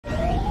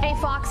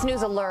Fox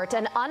News alert,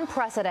 an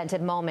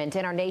unprecedented moment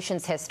in our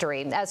nation's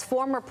history as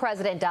former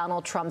President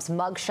Donald Trump's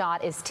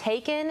mugshot is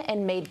taken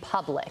and made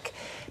public.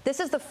 This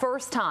is the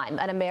first time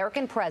an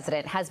American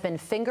president has been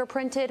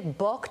fingerprinted,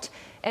 booked,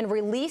 and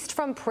released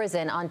from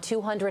prison on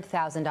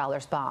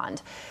 $200,000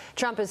 bond.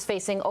 Trump is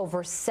facing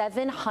over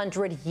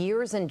 700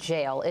 years in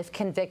jail if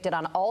convicted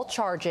on all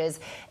charges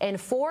in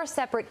 4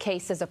 separate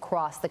cases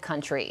across the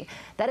country.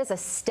 That is a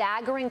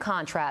staggering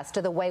contrast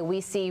to the way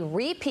we see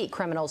repeat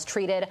criminals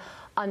treated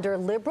under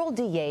liberal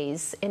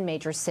DAs in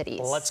major cities.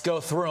 Let's go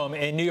through them.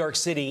 In New York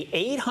City,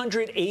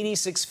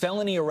 886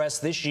 felony arrests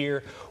this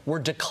year were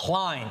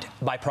declined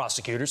by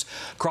prosecutors.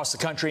 Across the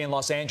country in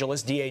Los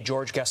Angeles, DA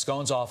George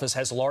Gascon's office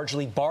has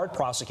largely barred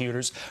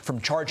prosecutors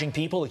from charging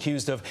people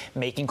accused of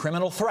making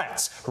criminal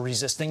threats,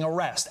 resisting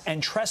arrest,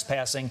 and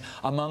trespassing,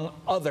 among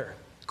other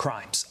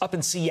crimes. Up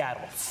in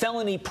Seattle,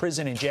 felony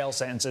prison and jail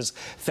sentences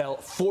fell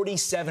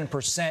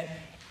 47%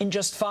 in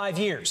just 5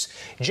 years.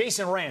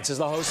 Jason Rantz is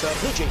the host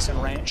of The Jason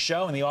Rantz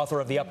Show and the author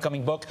of the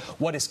upcoming book,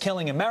 What is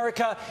Killing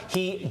America?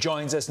 He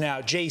joins us now.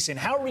 Jason,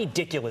 how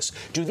ridiculous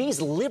do these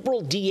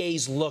liberal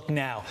DAs look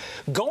now?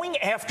 Going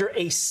after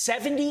a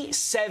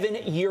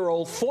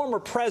 77-year-old former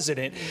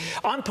president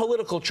on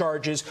political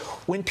charges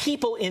when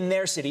people in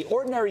their city,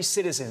 ordinary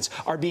citizens,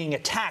 are being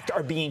attacked,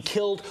 are being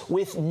killed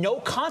with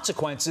no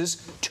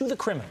consequences to the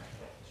criminal.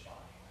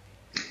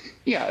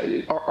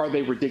 Yeah, are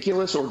they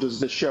ridiculous, or does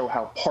this show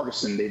how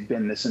partisan they've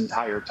been this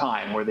entire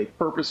time, where they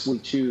purposely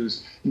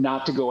choose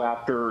not to go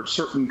after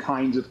certain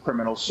kinds of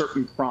criminals,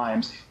 certain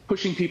crimes,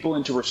 pushing people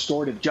into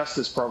restorative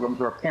justice programs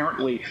where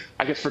apparently,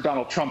 I guess for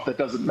Donald Trump, that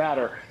doesn't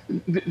matter.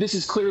 This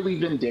is clearly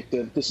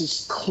vindictive. This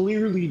is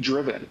clearly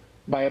driven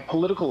by a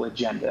political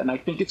agenda, and I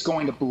think it's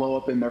going to blow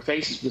up in their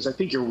faces, because I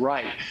think you're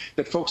right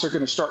that folks are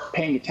going to start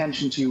paying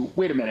attention to,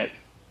 wait a minute,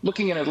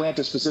 looking at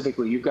Atlanta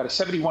specifically, you've got a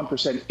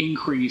 71%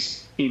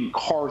 increase in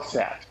car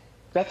theft.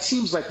 That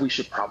seems like we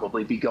should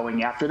probably be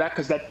going after that,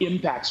 because that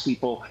impacts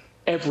people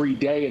every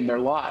day in their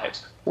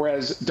lives.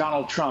 Whereas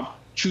Donald Trump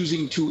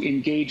choosing to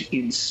engage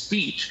in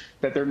speech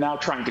that they're now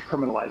trying to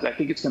criminalize, I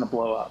think it's going to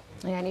blow up.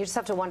 Yeah, and you just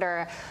have to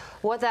wonder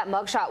what that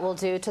mugshot will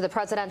do to the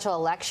presidential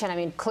election. I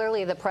mean,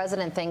 clearly the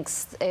president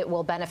thinks it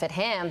will benefit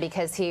him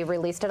because he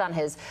released it on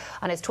his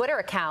Twitter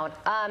account.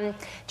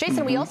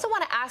 Jason, we also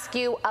want to ask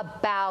you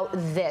about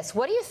this.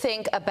 What do you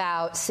think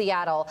about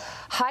Seattle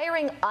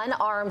hiring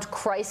unarmed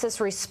crisis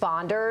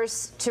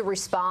responders to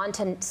respond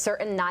to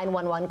certain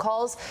 911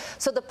 calls?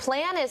 So the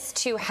plan is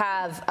to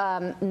have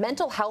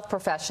mental health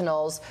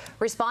professionals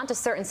respond to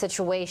certain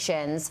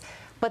situations,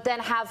 but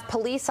then have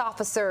police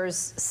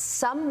officers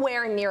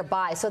somewhere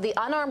nearby. So the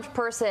unarmed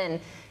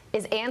person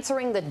is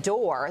answering the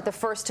door, the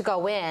first to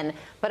go in,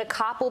 but a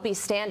cop will be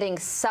standing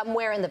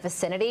somewhere in the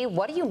vicinity.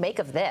 What do you make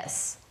of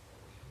this?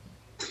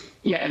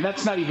 Yeah, and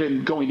that's not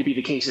even going to be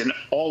the case in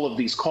all of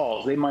these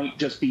calls. They might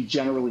just be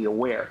generally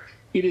aware.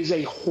 It is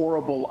a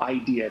horrible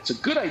idea. It's a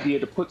good idea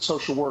to put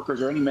social workers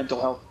or any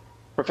mental health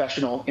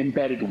professional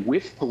embedded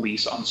with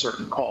police on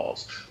certain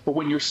calls. But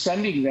when you're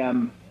sending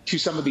them to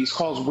some of these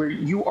calls where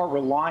you are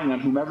relying on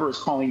whomever is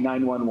calling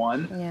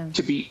 911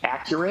 to be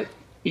accurate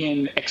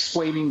in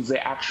explaining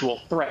the actual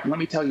threat. And let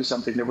me tell you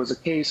something. There was a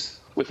case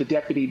with a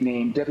deputy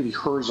named Deputy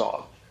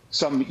Herzog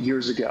some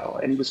years ago,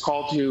 and he was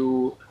called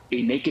to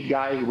a naked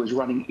guy who was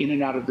running in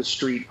and out of the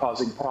street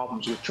causing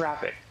problems with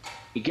traffic.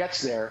 He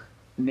gets there,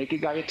 the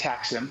naked guy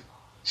attacks him,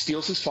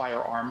 steals his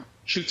firearm,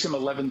 shoots him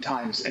 11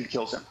 times, and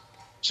kills him.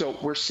 So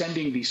we're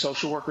sending these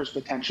social workers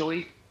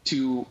potentially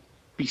to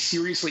be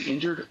seriously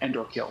injured and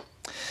or killed.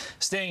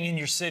 Staying in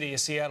your city, a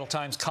Seattle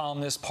Times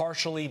columnist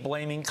partially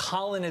blaming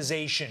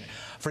colonization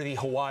for the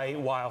Hawaii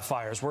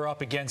wildfires. We're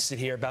up against it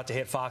here, about to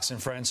hit Fox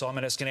and Friends, so I'm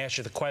just going to ask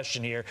you the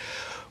question here.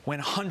 When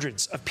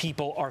hundreds of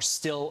people are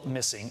still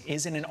missing,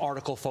 isn't an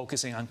article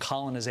focusing on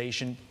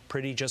colonization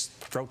pretty just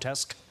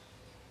grotesque?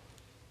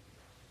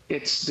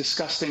 It's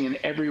disgusting in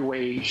every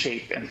way,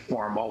 shape, and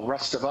form. While the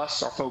rest of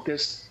us are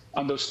focused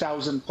on those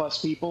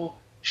 1,000+ people,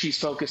 she's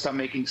focused on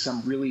making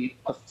some really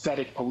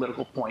pathetic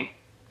political point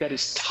that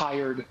is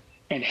tired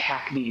and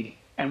hackneyed,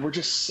 and we're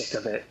just sick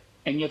of it.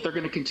 And yet they're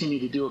going to continue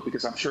to do it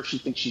because I'm sure she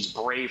thinks she's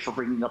brave for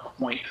bringing up a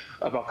point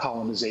about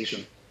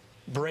colonization.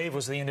 Brave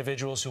was the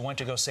individuals who went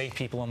to go save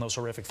people in those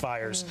horrific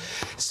fires.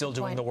 Still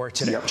doing the work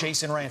today. Yep.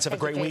 Jason Rantz, have a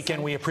great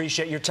weekend. We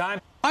appreciate your time.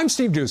 I'm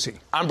Steve Ducey.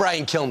 I'm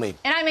Brian Kilmeade.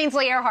 And I'm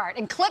Ainsley Earhart.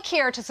 And click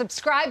here to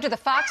subscribe to the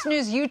Fox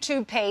News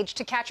YouTube page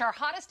to catch our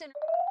hottest...